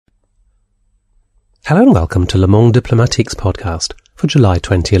Hello and welcome to Le Monde Diplomatic's podcast for July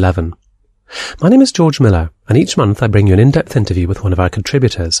 2011. My name is George Miller, and each month I bring you an in-depth interview with one of our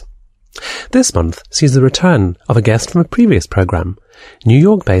contributors. This month sees the return of a guest from a previous programme, New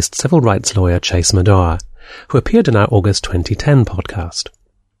York-based civil rights lawyer Chase Madar, who appeared in our August 2010 podcast.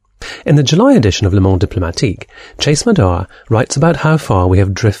 In the July edition of Le Monde Diplomatique, Chase Madar writes about how far we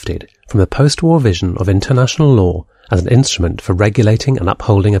have drifted from the post-war vision of international law as an instrument for regulating and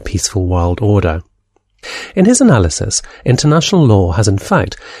upholding a peaceful world order. In his analysis, international law has in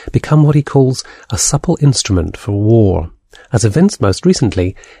fact become what he calls a supple instrument for war, as evinced most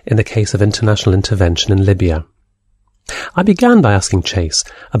recently in the case of international intervention in Libya. I began by asking Chase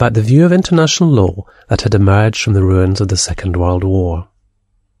about the view of international law that had emerged from the ruins of the Second World War.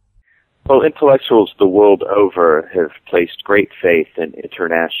 Well, intellectuals the world over have placed great faith in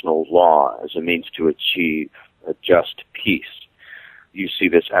international law as a means to achieve a just peace. You see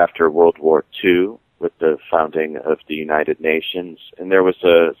this after World War II with the founding of the United Nations, and there was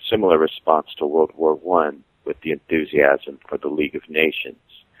a similar response to World War I with the enthusiasm for the League of Nations.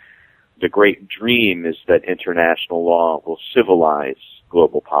 The great dream is that international law will civilize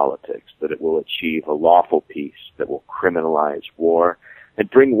global politics, that it will achieve a lawful peace, that will criminalize war, and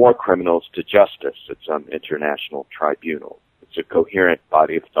bring war criminals to justice at some international tribunal. It's a coherent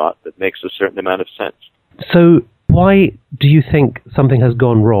body of thought that makes a certain amount of sense. So why do you think something has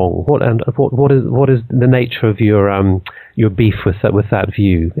gone wrong? What is the nature of your beef with that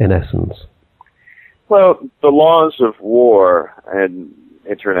view, in essence? Well, the laws of war and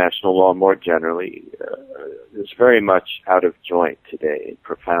international law more generally is very much out of joint today, in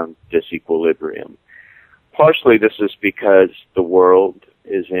profound disequilibrium. Partially this is because the world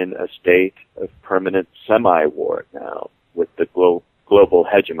is in a state of permanent semi-war now, with the global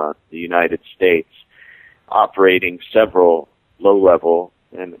hegemon, the United States, operating several low-level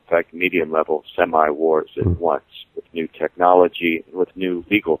and, in fact, medium-level semi-wars at once, with new technology and with new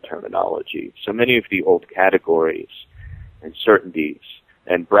legal terminology. So many of the old categories and certainties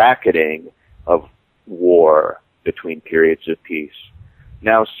and bracketing of war between periods of peace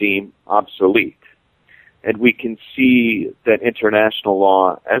now seem obsolete. And we can see that international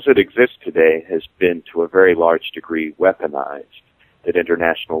law, as it exists today, has been to a very large degree weaponized, that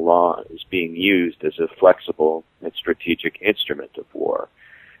international law is being used as a flexible and strategic instrument of war.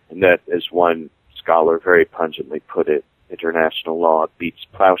 And that, as one scholar very pungently put it, international law beats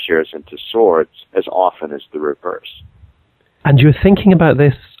plowshares into swords as often as the reverse. And your thinking about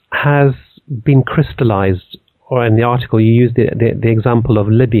this has been crystallized, or in the article you used the example of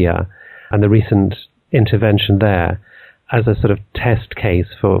Libya and the recent intervention there as a sort of test case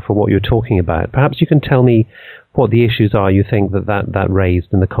for what you're talking about. Perhaps you can tell me what the issues are you think that raised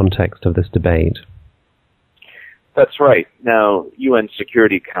in the context of this debate. That's right. Now, UN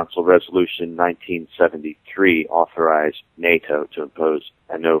Security Council Resolution 1973 authorized NATO to impose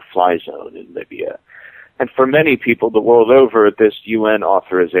a no-fly zone in Libya. And for many people the world over, this UN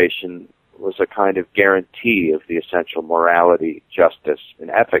authorization was a kind of guarantee of the essential morality, justice, and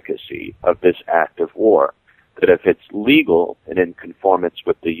efficacy of this act of war. That if it's legal and in conformance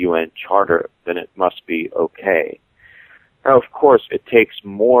with the UN Charter, then it must be okay. Now, of course, it takes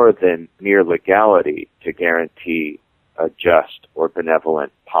more than mere legality to guarantee a just or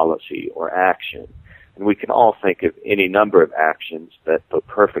benevolent policy or action. And we can all think of any number of actions that, though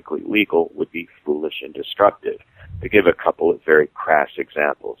perfectly legal, would be foolish and destructive. To give a couple of very crass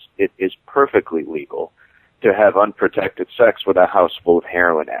examples, it is perfectly legal to have unprotected sex with a house full of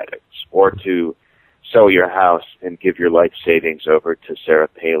heroin addicts, or to sell your house and give your life savings over to Sarah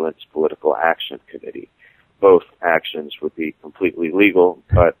Palin's Political Action Committee. Both actions would be completely legal,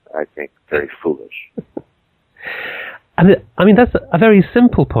 but I think very foolish. And I mean, that's a very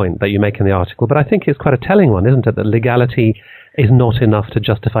simple point that you make in the article, but I think it's quite a telling one, isn't it, that legality is not enough to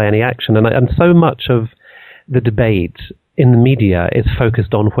justify any action. And so much of the debate in the media is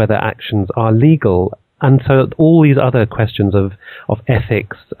focused on whether actions are legal. And so all these other questions of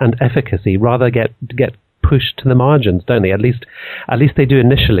ethics and efficacy rather get pushed to the margins, don't they? At least they do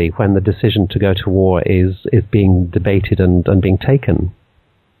initially when the decision to go to war is being debated and being taken.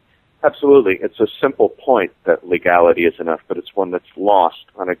 Absolutely. It's a simple point that legality is enough, but it's one that's lost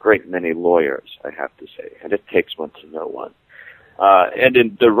on a great many lawyers, I have to say, and it takes one to know one. And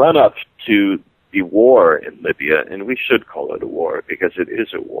in the run-up to the war in Libya, and we should call it a war because it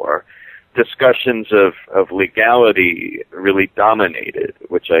is a war, discussions of legality really dominated,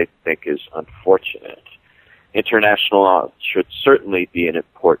 which I think is unfortunate. International law should certainly be an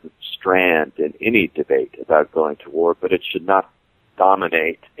important strand in any debate about going to war, but it should not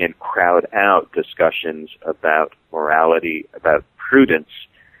dominate and crowd out discussions about morality, about prudence,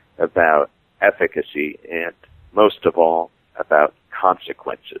 about efficacy and, most of all, about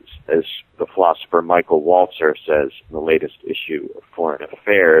consequences. As the philosopher Michael Walzer says in the latest issue of Foreign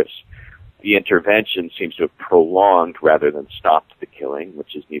Affairs, the intervention seems to have prolonged rather than stopped the killing,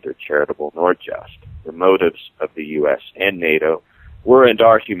 which is neither charitable nor just. The motives of the U.S. and NATO were and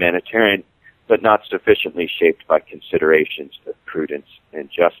are humanitarian, but not sufficiently shaped by considerations of prudence and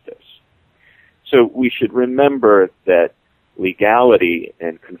justice. So we should remember that legality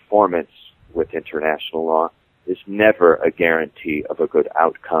and conformance with international law is never a guarantee of a good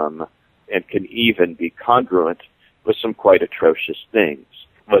outcome and can even be congruent with some quite atrocious things.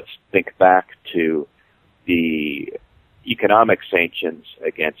 Let's think back to the economic sanctions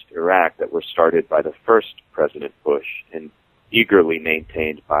against Iraq that were started by the first President Bush and eagerly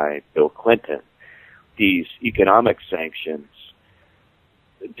maintained by Bill Clinton. These economic sanctions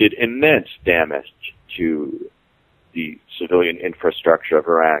did immense damage to the civilian infrastructure of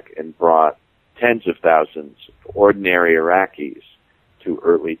Iraq and brought tens of thousands of ordinary Iraqis to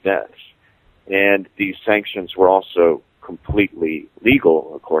early deaths. And these sanctions were also completely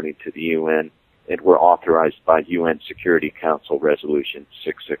legal, according to the UN, and were authorized by UN Security Council Resolution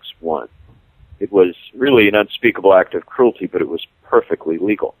 661. It was really an unspeakable act of cruelty, but it was perfectly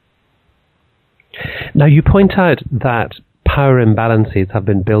legal. Now, you point out that power imbalances have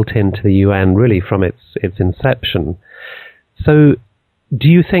been built into the UN really from its inception. So, do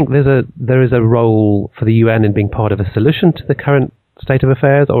you think there is a role for the UN in being part of a solution to the current state of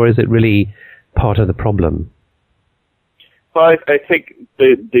affairs, or is it really part of the problem? Well, I think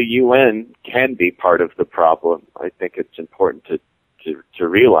the UN can be part of the problem. I think it's important to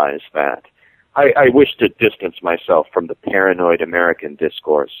realize that. I wish to distance myself from the paranoid American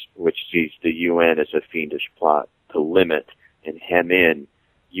discourse, which sees the UN as a fiendish plot to limit and hem in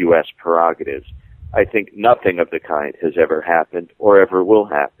U.S. prerogatives. I think nothing of the kind has ever happened or ever will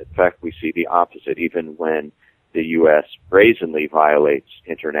happen. In fact, we see the opposite even when the U.S. brazenly violates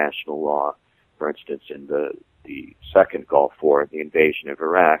international law. For instance, in the second Gulf War, the invasion of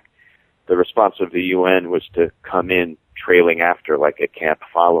Iraq, the response of the UN was to come in trailing after like a camp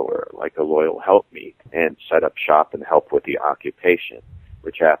follower, like a loyal helpmeet, and set up shop and help with the occupation,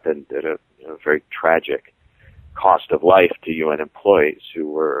 which happened at a very tragic cost of life to UN employees who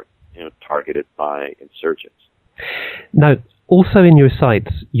were targeted by insurgents. Now, also in your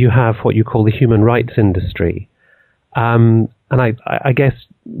sites, you have what you call the human rights industry. And I guess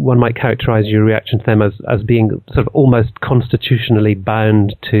one might characterize your reaction to them as being sort of almost constitutionally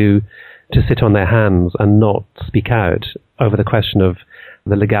bound to sit on their hands and not speak out over the question of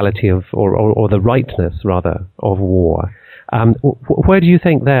the legality of, or the rightness, rather, of war. Where do you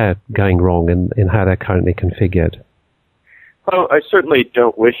think they're going wrong in how they're currently configured? Well, I certainly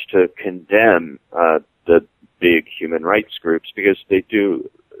don't wish to condemn the big human rights groups because they do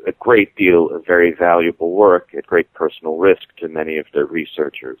a great deal of very valuable work at great personal risk to many of their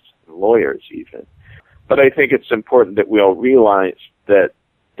researchers and lawyers even. But I think it's important that we all realize that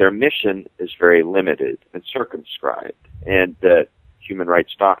their mission is very limited and circumscribed, and that human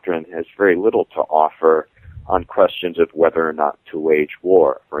rights doctrine has very little to offer on questions of whether or not to wage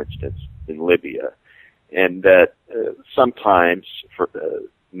war, for instance, in Libya. And that sometimes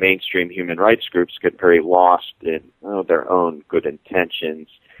mainstream human rights groups get very lost in their own good intentions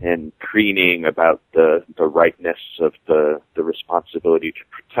and preening about the rightness of the responsibility to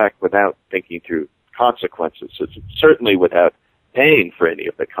protect without thinking through consequences, so certainly without paying for any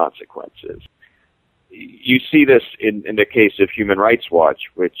of the consequences. You see this in the case of Human Rights Watch,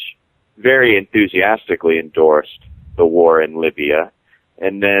 which very enthusiastically endorsed the war in Libya,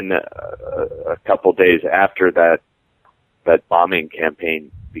 and then a couple days after that bombing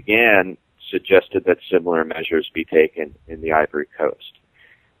campaign began, suggested that similar measures be taken in the Ivory Coast.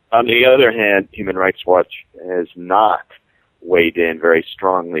 On the other hand, Human Rights Watch has not weighed in very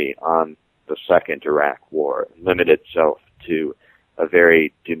strongly on the second Iraq war, limited itself to a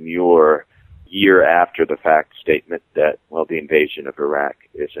very demure year after the fact statement that, well, the invasion of Iraq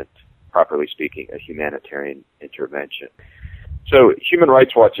isn't, properly speaking, a humanitarian intervention. So Human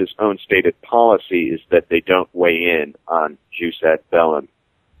Rights Watch's own stated policy is that they don't weigh in on jus ad bellum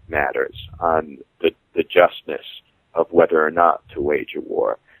matters, on the justness of whether or not to wage a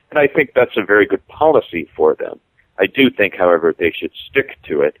war. And I think that's a very good policy for them. I do think, however, they should stick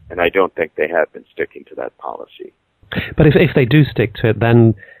to it, and I don't think they have been sticking to that policy. But if they do stick to it,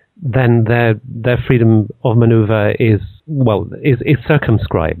 then their freedom of maneuver is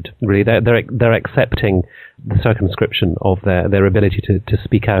circumscribed. Really, they're accepting the circumscription of their ability to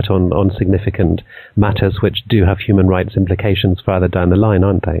speak out on significant matters which do have human rights implications further down the line,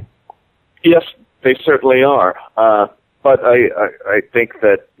 aren't they? Yes, they certainly are. But I think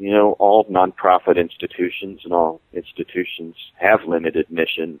that, all nonprofit institutions and all institutions have limited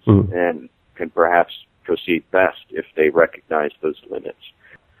missions and can perhaps proceed best if they recognize those limits.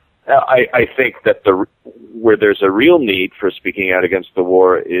 I think that where there's a real need for speaking out against the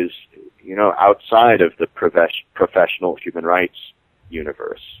war is, outside of the professional human rights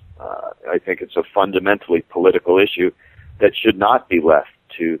universe. I think it's a fundamentally political issue that should not be left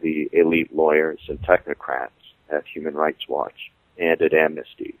to the elite lawyers and technocrats at Human Rights Watch and at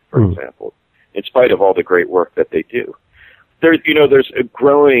Amnesty, for example, in spite of all the great work that they do. There's a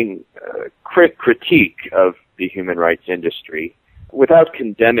growing critique of the human rights industry without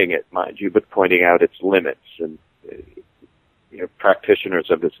condemning it, mind you, but pointing out its limits. And practitioners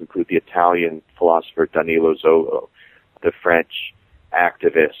of this include the Italian philosopher Danilo Zolo, the French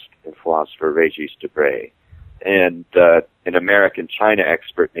activist and philosopher Régis Debray, and an American China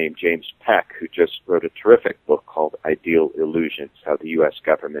expert named James Peck, who just wrote a terrific book called Ideal Illusions, How the U.S.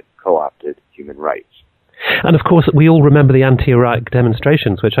 Government Co-opted Human Rights. And of course, we all remember the anti-Iraq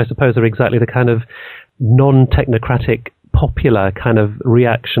demonstrations, which I suppose are exactly the kind of non-technocratic, popular kind of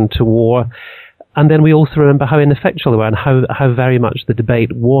reaction to war. And then we also remember how ineffectual they were and how very much the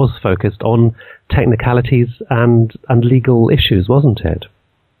debate was focused on technicalities and legal issues, wasn't it?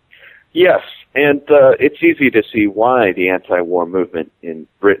 Yes, and it's easy to see why the anti-war movement in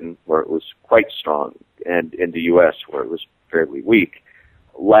Britain, where it was quite strong, and in the U.S., where it was fairly weak,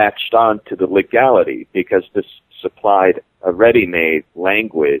 latched on to the legality, because this supplied a ready-made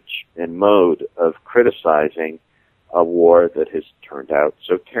language and mode of criticizing a war that has turned out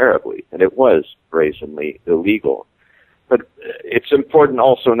so terribly, and it was brazenly illegal. But it's important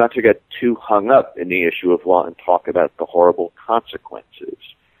also not to get too hung up in the issue of law and talk about the horrible consequences,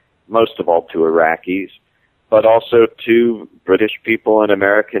 most of all to Iraqis, but also to British people and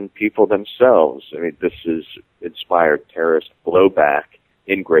American people themselves. I mean, this has inspired terrorist blowback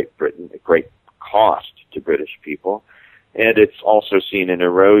in Great Britain at great cost to British people, and it's also seen an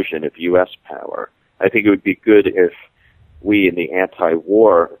erosion of U.S. power. I think it would be good if we in the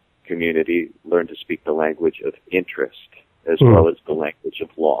anti-war community learn to speak the language of interest as well as the language of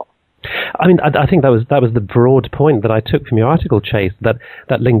law. I mean, I think that was the broad point that I took from your article, Chase, that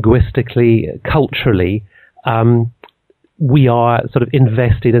linguistically, culturally, we are sort of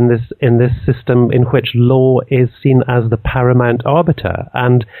invested in this system in which law is seen as the paramount arbiter,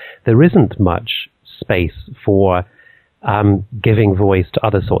 and there isn't much space for giving voice to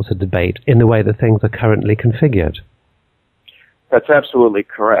other sorts of debate in the way that things are currently configured. That's absolutely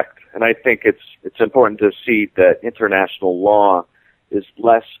correct. And I think it's important to see that international law is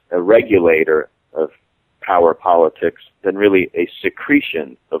less a regulator of power politics than really a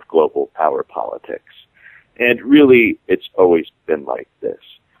secretion of global power politics. And really, it's always been like this.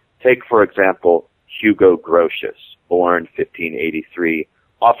 Take, for example, Hugo Grotius, born 1583,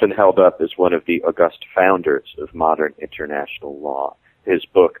 often held up as one of the august founders of modern international law. His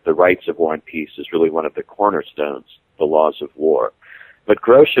book, The Rights of War and Peace, is really one of the cornerstones, The Laws of War. But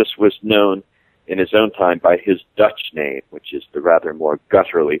Grotius was known in his own time by his Dutch name, which is the rather more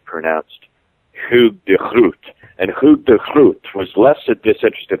gutturally pronounced Hugues de Groot. And Hugues de Groot was less a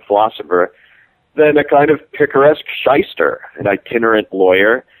disinterested philosopher than a kind of picaresque shyster, an itinerant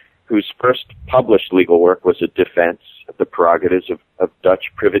lawyer whose first published legal work was a defense of the prerogatives of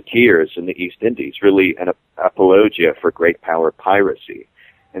Dutch privateers in the East Indies, really an apologia for great power piracy.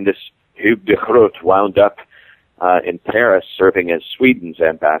 And this Hugues de Groot wound up in Paris serving as Sweden's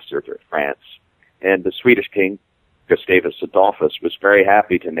ambassador to France. And the Swedish king, Gustavus Adolphus, was very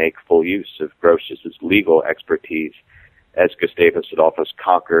happy to make full use of Grotius's legal expertise as Gustavus Adolphus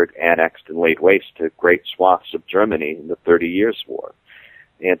conquered, annexed, and laid waste to great swaths of Germany in the 30 Years' War.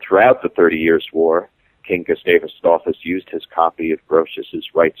 And throughout the 30 Years' War, King Gustavus Adolphus used his copy of Grotius's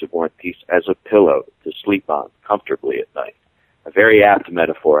Rights of War and Peace as a pillow to sleep on comfortably at night. A very apt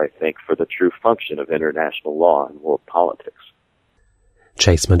metaphor, I think, for the true function of international law and world politics.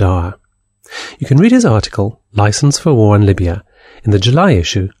 Chase Madar. You can read his article, License for War in Libya, in the July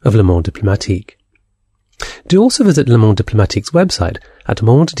issue of Le Monde Diplomatique. Do also visit Le Monde Diplomatique's website at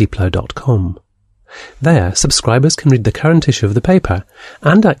mondediplo.com. There, subscribers can read the current issue of the paper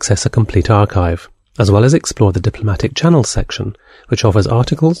and access a complete archive, as well as explore the Diplomatic Channels section, which offers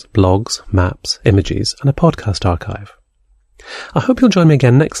articles, blogs, maps, images, and a podcast archive. I hope you'll join me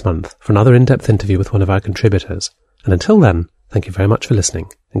again next month for another in-depth interview with one of our contributors. And until then, thank you very much for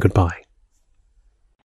listening, and goodbye.